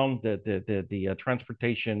underground, the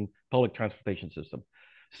transportation, public transportation system.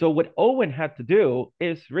 So what Owen had to do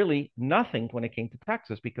is really nothing when it came to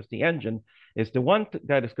taxes, because the engine is the one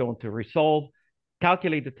that is going to resolve,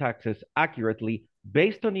 calculate the taxes accurately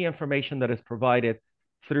based on the information that is provided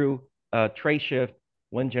through Tradeshift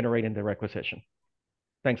when generating the requisition.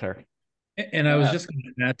 Thanks, Eric. And I was just going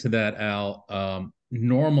to add to that, Al.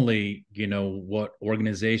 Normally, you know, what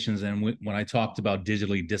organizations, and when I talked about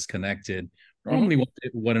digitally disconnected, normally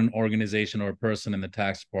what an organization or a person in the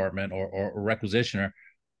tax department or a requisitioner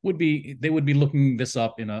they would be looking this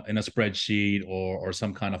up in a spreadsheet or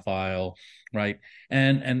some kind of file, right?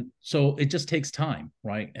 And so it just takes time,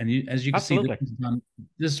 right? And as you can Absolutely. see,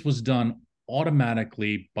 this was done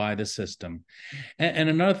automatically by the system. And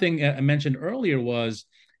another thing I mentioned earlier was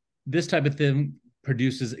this type of thing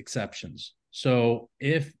produces exceptions. So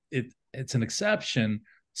if it's an exception,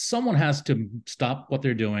 someone has to stop what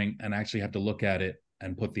they're doing and actually have to look at it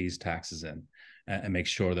and put these taxes in and make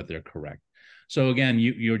sure that they're correct. So again,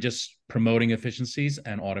 you're just promoting efficiencies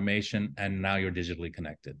and automation, and now you're digitally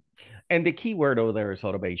connected. And the key word over there is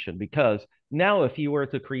automation, because now if you were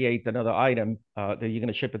to create another item that you're going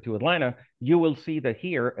to ship it to Atlanta, you will see that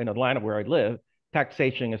here in Atlanta, where I live,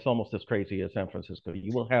 taxation is almost as crazy as San Francisco.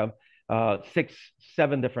 You will have 6,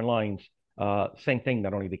 7 different lines. Same thing,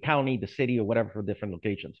 not only the county, the city, or whatever for different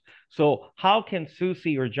locations. So how can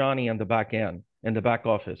Susie or Johnny on the back end, in the back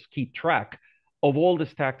office, keep track of all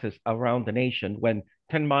these taxes around the nation when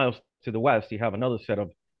 10 miles to the west, you have another set of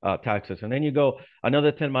taxes. And then you go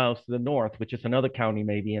another 10 miles to the north, which is another county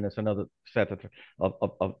maybe, and it's another set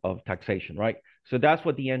of taxation, right? So that's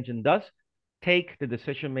what the engine does. Take the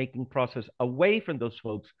decision-making process away from those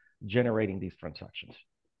folks generating these transactions.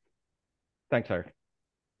 Thanks, Eric.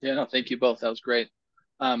 Yeah, no, thank you both. That was great.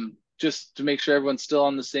 Just to make sure everyone's still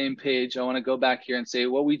on the same page, I want to go back here and say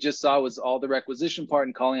what we just saw was all the requisition part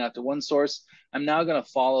and calling out to one source. I'm now going to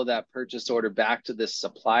follow that purchase order back to this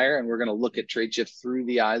supplier, and we're going to look at Tradeshift through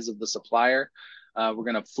the eyes of the supplier. We're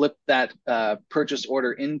going to flip that purchase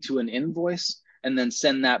order into an invoice and then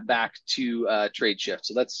send that back to Tradeshift.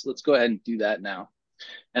 So let's go ahead and do that now.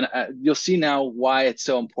 And you'll see now why it's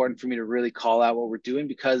so important for me to really call out what we're doing,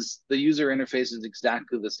 because the user interface is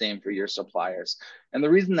exactly the same for your suppliers. And the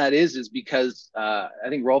reason that is because I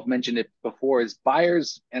think Rolf mentioned it before, is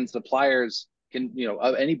buyers and suppliers can,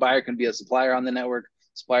 any buyer can be a supplier on the network,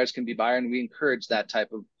 suppliers can be buyer, and we encourage that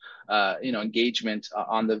type of engagement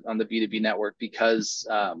on the B2B network, because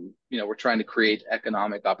we're trying to create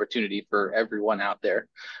economic opportunity for everyone out there.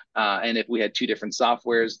 And if we had 2 different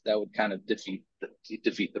softwares, that would kind of defeat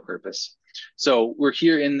the purpose. So we're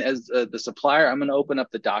here as the supplier. I'm going to open up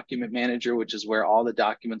the document manager, which is where all the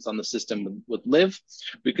documents on the system would live.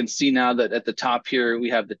 We can see now that at the top here, we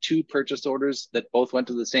have the 2 purchase orders that both went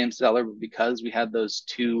to the same seller, but because we had those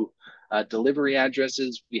 2 delivery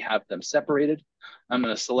addresses, we have them separated. I'm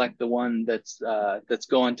going to select the one that's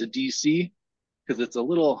going to DC, because it's a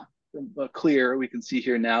little clear. We can see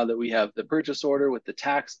here now that we have the purchase order with the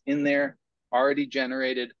tax in there already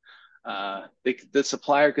generated. The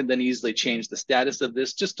supplier can then easily change the status of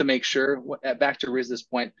this just to make sure. Back to Riz's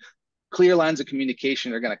point, clear lines of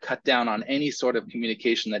communication are going to cut down on any sort of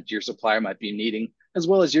communication that your supplier might be needing, as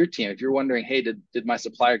well as your team. If you're wondering, hey, did my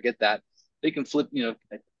supplier get that? They can flip,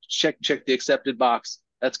 check the accepted box.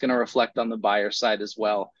 That's going to reflect on the buyer side as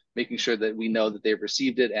well, making sure that we know that they've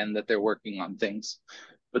received it and that they're working on things.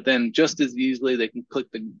 But then just as easily, they can click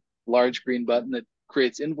the large green button that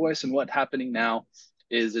creates invoice. And what's happening now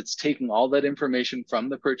is it's taking all that information from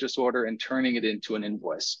the purchase order and turning it into an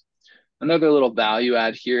invoice. Another little value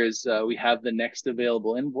add here is we have the next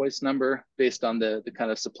available invoice number based on the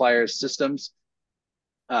kind of supplier's systems.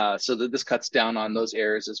 So that this cuts down on those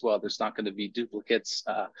errors as well. There's not going to be duplicates.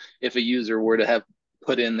 If a user were to have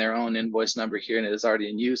put in their own invoice number here and it is already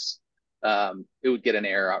in use, it would get an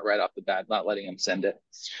error out right off the bat, not letting them send it.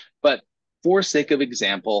 But for sake of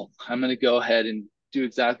example, I'm going to go ahead and do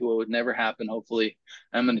exactly what would never happen, hopefully.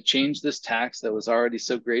 I'm going to change this tax that was already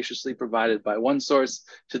so graciously provided by one source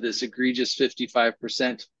to this egregious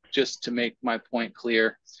 55%, just to make my point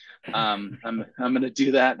clear. I'm going to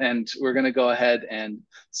do that, and we're going to go ahead and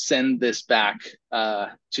send this back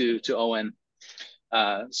to Owen.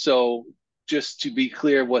 So just to be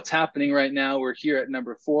clear what's happening right now, we're here at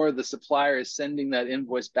number 4. The supplier is sending that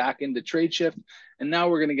invoice back into Tradeshift. And now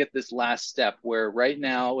we're going to get this last step where right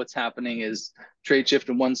now what's happening is Tradeshift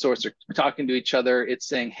and OneSource are talking to each other. It's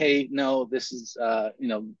saying, hey, no, this is,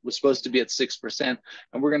 was supposed to be at 6%.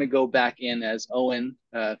 And we're going to go back in as Owen,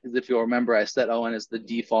 because if you'll remember, I set Owen as the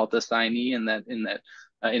default assignee in that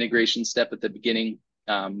integration step at the beginning.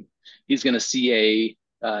 He's going to see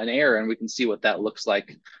an error, and we can see what that looks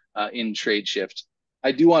like in Tradeshift.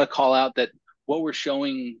 I do want to call out that what we're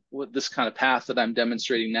showing with this kind of path that I'm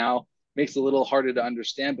demonstrating now makes it a little harder to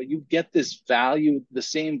understand, but you get this value, the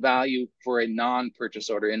same value for a non-purchase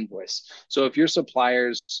order invoice. So if your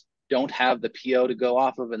suppliers don't have the PO to go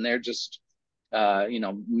off of and they're just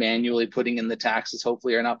manually putting in the taxes,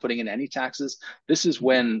 hopefully, or not putting in any taxes, this is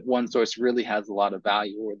when OneSource really has a lot of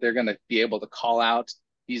value, where they're going to be able to call out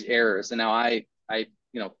these errors. And now I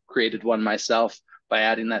created one myself by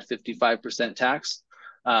adding that 55% tax.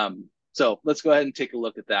 So let's go ahead and take a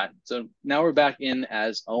look at that. So now we're back in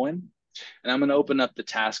as Owen, and I'm going to open up the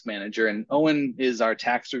task manager. And Owen is our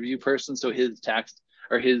tax review person, so his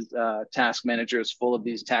task manager is full of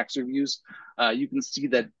these tax reviews. You can see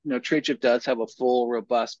that Tradeshift does have a full,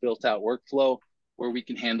 robust, built-out workflow where we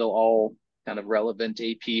can handle all kind of relevant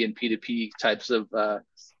AP and P2P types of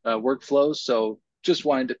workflows. So just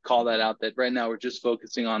wanted to call that out, that right now we're just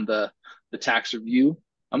focusing on the tax review.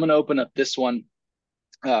 I'm going to open up this one,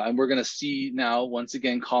 and we're going to see now, once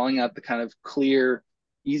again, calling out the kind of clear,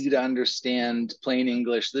 easy to understand, plain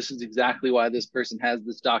English. This is exactly why this person has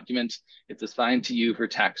this document. It's assigned to you for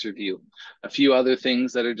tax review. A few other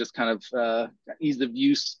things that are just kind of ease of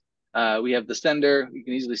use. We have the sender. You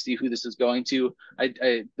can easily see who this is going to.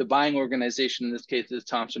 The buying organization in this case is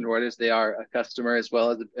Thomson Reuters. They are a customer as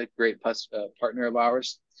well as a great partner of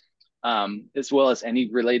ours. As well as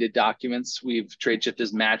any related documents. Tradeshift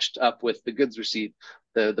is matched up with the goods receipt,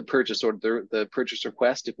 the purchase order, the purchase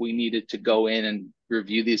request. If we needed to go in and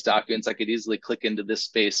review these documents, I could easily click into this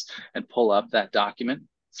space and pull up that document.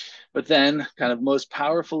 But then kind of most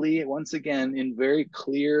powerfully, once again, in very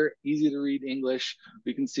clear, easy to read English,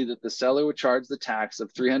 we can see that the seller would charge the tax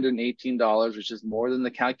of $318, which is more than the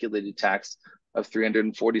calculated tax of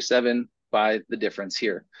 $347 by the difference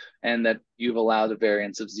here, and that you've allowed a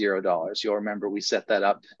variance of $0. You'll remember we set that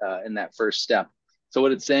up in that first step. So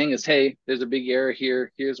what it's saying is, hey, there's a big error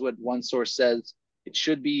here. Here's what one source says it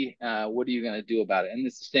should be. What are you going to do about it? And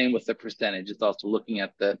it's the same with the percentage. It's also looking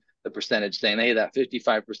at the percentage, saying, hey, that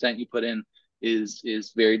 55% you put in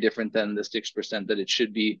is very different than the 6% that it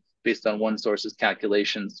should be based on one source's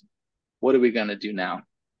calculations. What are we going to do now?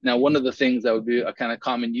 Now, one of the things that would be a kind of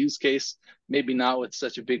common use case, maybe not with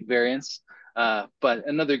such a big variance, but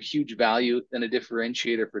another huge value and a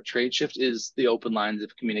differentiator for Tradeshift is the open lines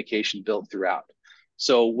of communication built throughout.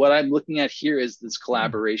 So what I'm looking at here is this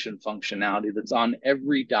collaboration functionality that's on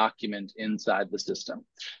every document inside the system.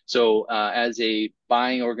 So as a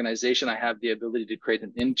buying organization, I have the ability to create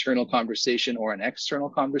an internal conversation or an external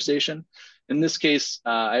conversation. In this case,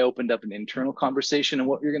 I opened up an internal conversation, and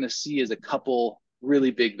what you're going to see is a couple really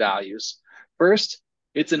big values. First,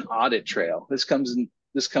 it's an audit trail. This comes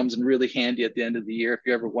in really handy at the end of the year. If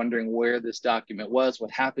you're ever wondering where this document was,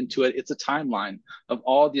 what happened to it, it's a timeline of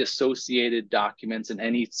all the associated documents and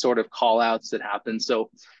any sort of call outs that happen.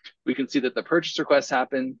 So we can see that the purchase request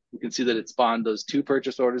happened. We can see that it spawned those 2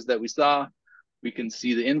 purchase orders that we saw. We can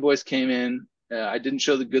see the invoice came in. I didn't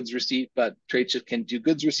show the goods receipt, but Tradeshift can do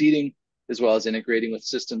goods receipting as well as integrating with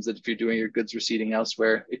systems that if you're doing your goods receipting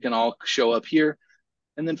elsewhere, it can all show up here.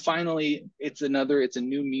 And then finally, it's a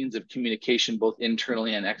new means of communication, both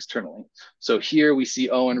internally and externally. So here we see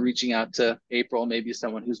Owen reaching out to April, maybe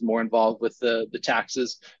someone who's more involved with the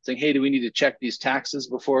taxes, saying, hey, do we need to check these taxes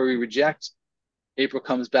before we reject? April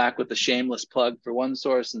comes back with a shameless plug for one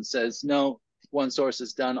source and says, no, one source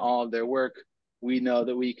has done all of their work. We know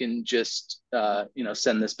that we can just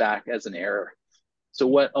send this back as an error. So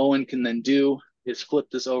what Owen can then do is flip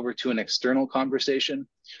this over to an external conversation.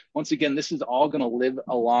 Once again, this is all going to live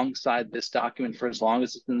alongside this document for as long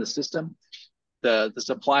as it's in the system. The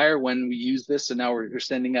supplier, when we use this, so now we're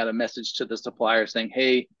sending out a message to the supplier saying,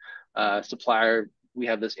 hey, supplier, we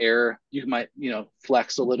have this error. You might,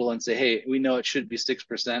 flex a little and say, hey, we know it should be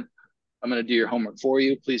 6%. I'm going to do your homework for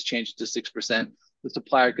you. Please change it to 6%. The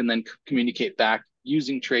supplier can then communicate back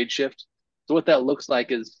using Tradeshift. So what that looks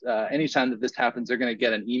like is anytime that this happens, they're going to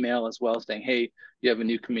get an email as well saying, hey, you have a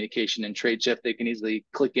new communication in Tradeshift. They can easily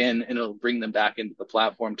click in and it'll bring them back into the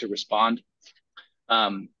platform to respond.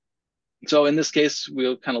 So in this case,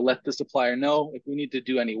 we'll kind of let the supplier know if we need to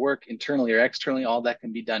do any work internally or externally, all that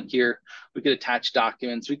can be done here. We could attach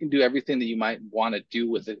documents. We can do everything that you might want to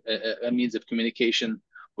do with a means of communication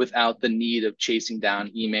without the need of chasing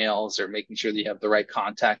down emails or making sure that you have the right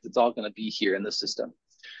contact. It's all going to be here in the system.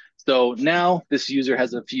 So now this user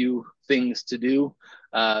has a few things to do,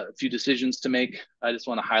 a few decisions to make. I just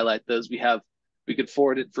want to highlight those. We could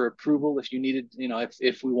forward it for approval if you needed,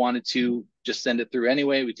 if we wanted to just send it through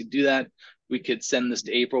anyway, we could do that. We could send this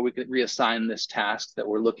to April. We could reassign this task that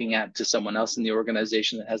we're looking at to someone else in the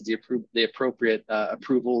organization that has the appropriate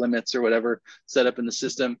approval limits or whatever set up in the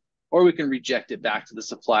system, or we can reject it back to the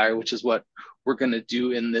supplier, which is what we're going to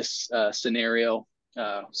do in this scenario.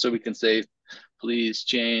 So we can say, please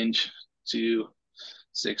change to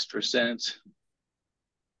 6%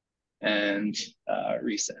 and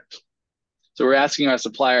resend. So we're asking our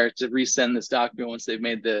supplier to resend this document once they've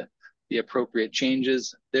made the appropriate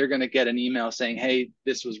changes. They're going to get an email saying, hey,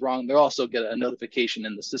 this was wrong. They'll also get a notification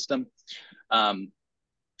in the system. That's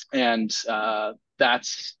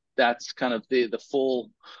kind of the full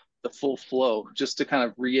the full flow, just to kind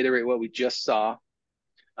of reiterate what we just saw.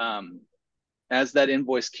 As that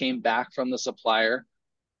invoice came back from the supplier,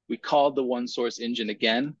 we called the OneSource engine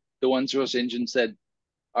again. The OneSource engine said,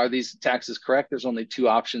 are these taxes correct? There's only two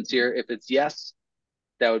options here. If it's yes,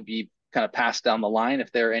 that would be kind of passed down the line.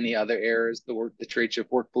 If there are any other errors, the Tradeshift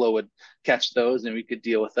workflow would catch those, and we could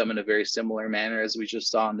deal with them in a very similar manner as we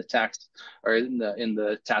just saw in the tax, or in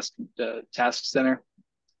the task center.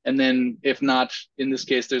 And then if not, in this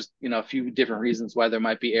case, there's a few different reasons why there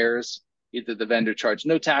might be errors. Either the vendor charged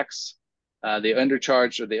no tax, they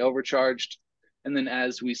undercharged, or they overcharged. And then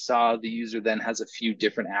as we saw, the user then has a few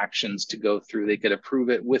different actions to go through. They could approve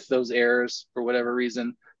it with those errors for whatever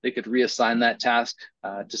reason. They could reassign that task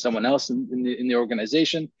to someone else in the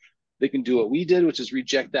organization. They can do what we did, which is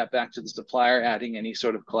reject that back to the supplier, adding any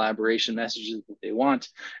sort of collaboration messages that they want.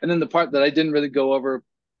 And then the part that I didn't really go over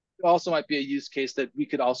also might be a use case that we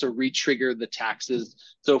could also re-trigger the taxes.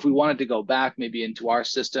 So if we wanted to go back maybe into our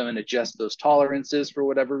system and adjust those tolerances for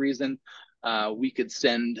whatever reason, we could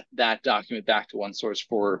send that document back to OneSource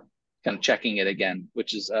for kind of checking it again,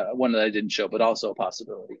 which is one that I didn't show, but also a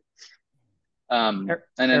possibility. And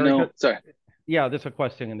I know, sorry. Yeah, there's a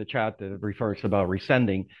question in the chat that refers about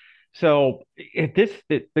resending. So if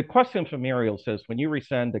the question from Muriel says, when you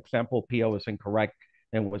resend, example PO is incorrect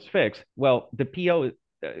and was fixed. Well, the PO,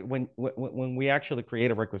 when we actually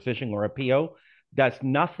create a requisition or a PO, that's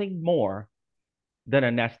nothing more than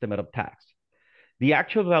an estimate of tax. The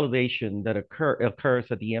actual validation that occurs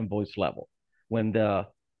at the invoice level, when the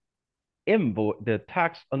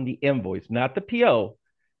tax on the invoice, not the PO,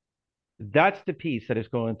 that's the piece that is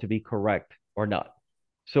going to be correct or not.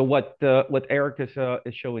 So what Eric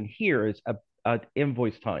is showing here is a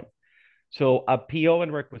invoice time. So a PO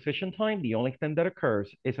and requisition time, the only thing that occurs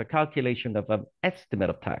is a calculation of an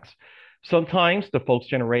estimate of tax. Sometimes the folks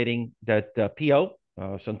generating that PO,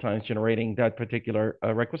 sometimes generating that particular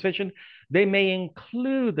requisition, they may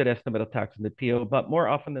include that estimate of tax in the PO, but more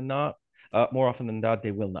often than not,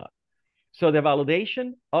 they will not. So the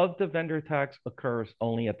validation of the vendor tax occurs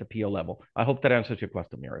only at the PO level. I hope that answers your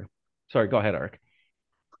question, Muriel. Sorry, go ahead, Eric.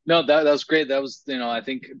 No, that was great. That was, I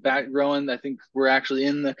think Rowan, I think we're actually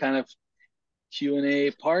in the kind of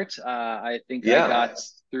Q&A part. I think I got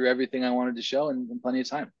through everything I wanted to show in plenty of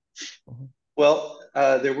time. Well,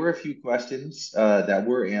 there were a few questions that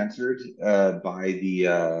were answered by the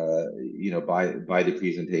by the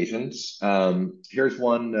presentations. Here's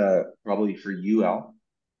one probably for you, Al.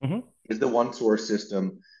 Is the OneSource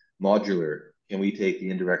system modular? Can we take the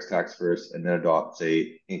indirect tax first and then adopt,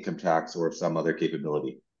 say, income tax or some other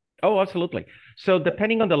capability? Oh, absolutely. So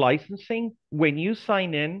depending on the licensing, when you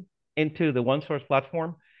sign into the OneSource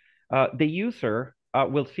platform, the user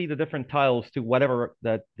will see the different tiles to whatever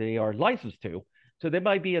that they are licensed to. So there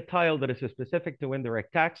might be a tile that is specific to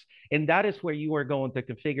indirect tax, and that is where you are going to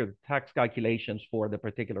configure the tax calculations for the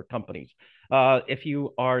particular companies. If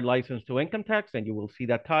you are licensed to income tax, then you will see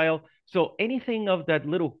that tile. So anything of that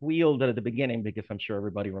little wheel that at the beginning, because I'm sure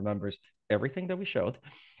everybody remembers everything that we showed,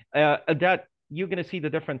 that you're going to see the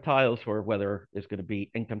different tiles for whether it's going to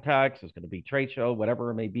be income tax, it's going to be trade show,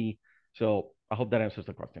 whatever it may be. So I hope that answers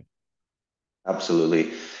the question.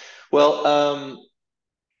 Absolutely. Well,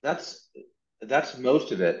 that's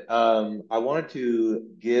most of it. I wanted to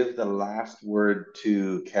give the last word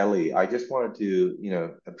to Kelly. I just wanted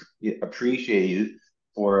to, appreciate you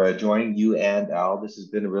for joining, you and Al. This has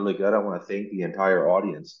been really good. I want to thank the entire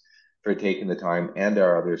audience for taking the time, and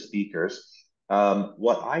our other speakers.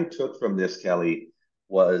 What I took from this, Kelly,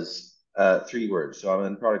 was 3 words. So I'm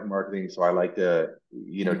in product marketing, so I like to,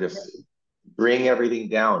 just bring everything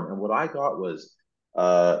down. And what I got was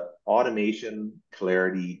automation,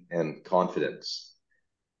 clarity, and confidence.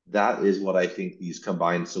 That is what I think these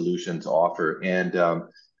combined solutions offer. And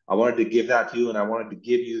I wanted to give that to you, and I wanted to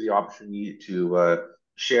give you the opportunity to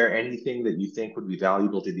share anything that you think would be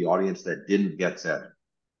valuable to the audience that didn't get said.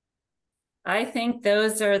 I think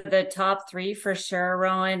those are the top 3 for sure,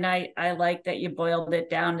 Rowan. I like that you boiled it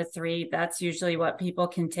down to 3. That's usually what people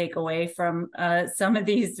can take away from some of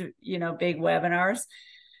these, big webinars.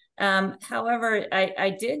 However,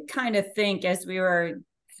 I did kind of think as we were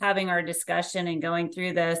having our discussion and going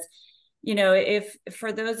through this, if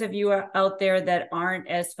for those of you out there that aren't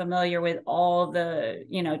as familiar with all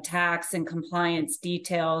the, tax and compliance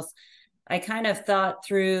details, I kind of thought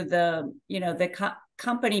through the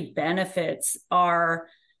company benefits are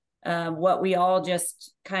what we all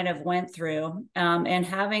just kind of went through, and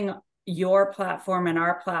having your platform and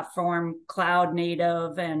our platform cloud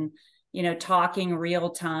native and talking real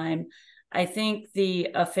time, I think the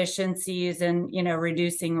efficiencies and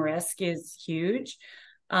reducing risk is huge.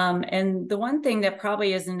 And the one thing that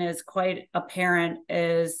probably isn't as quite apparent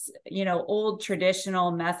is, old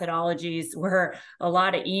traditional methodologies were a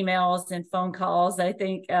lot of emails and phone calls. I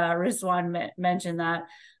think Rizwan mentioned that,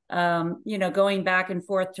 going back and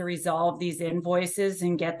forth to resolve these invoices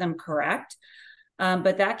and get them correct.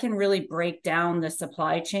 But that can really break down the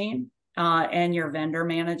supply chain and your vendor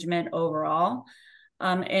management overall.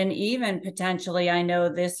 And even potentially, I know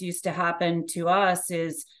this used to happen to us,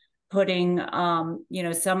 is putting,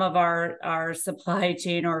 some of our supply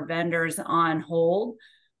chain or vendors on hold.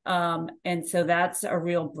 And so that's a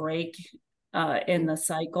real break in the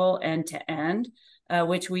cycle end to end,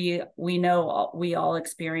 which we know we all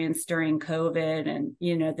experienced during COVID and,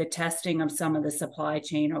 the testing of some of the supply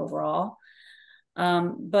chain overall.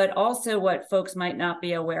 But also what folks might not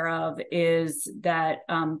be aware of is that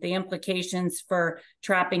the implications for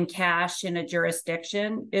trapping cash in a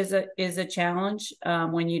jurisdiction is a challenge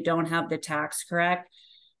when you don't have the tax correct.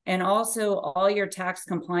 And also all your tax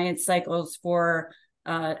compliance cycles for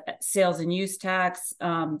sales and use tax,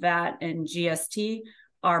 VAT, and GST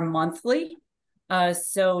are monthly.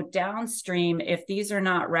 So downstream, if these are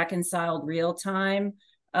not reconciled real time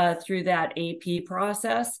through that AP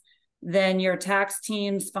process, then your tax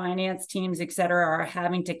teams, finance teams, et cetera, are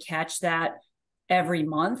having to catch that every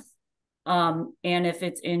month. And if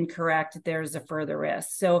it's incorrect, there's a further risk.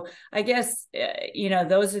 So I guess,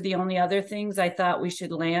 those are the only other things I thought we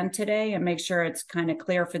should land today and make sure it's kind of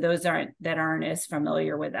clear for those that aren't as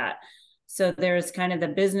familiar with that. So there's kind of the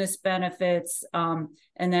business benefits, and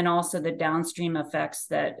then also the downstream effects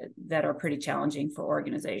that are pretty challenging for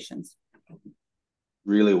organizations.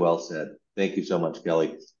 Really well said. Thank you so much,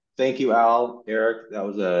 Kelly. Thank you, Al, Eric. That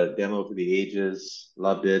was a demo for the ages.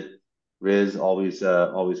 Loved it. Riz, always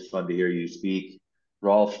fun to hear you speak.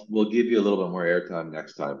 Rolf, we'll give you a little bit more airtime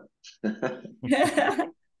next time.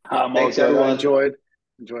 Thanks, everyone. I enjoyed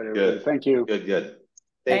everything. Good. Thank you. Good. Thank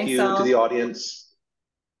Thanks, you Al. to the audience.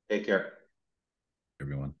 Take care.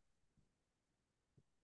 Everyone.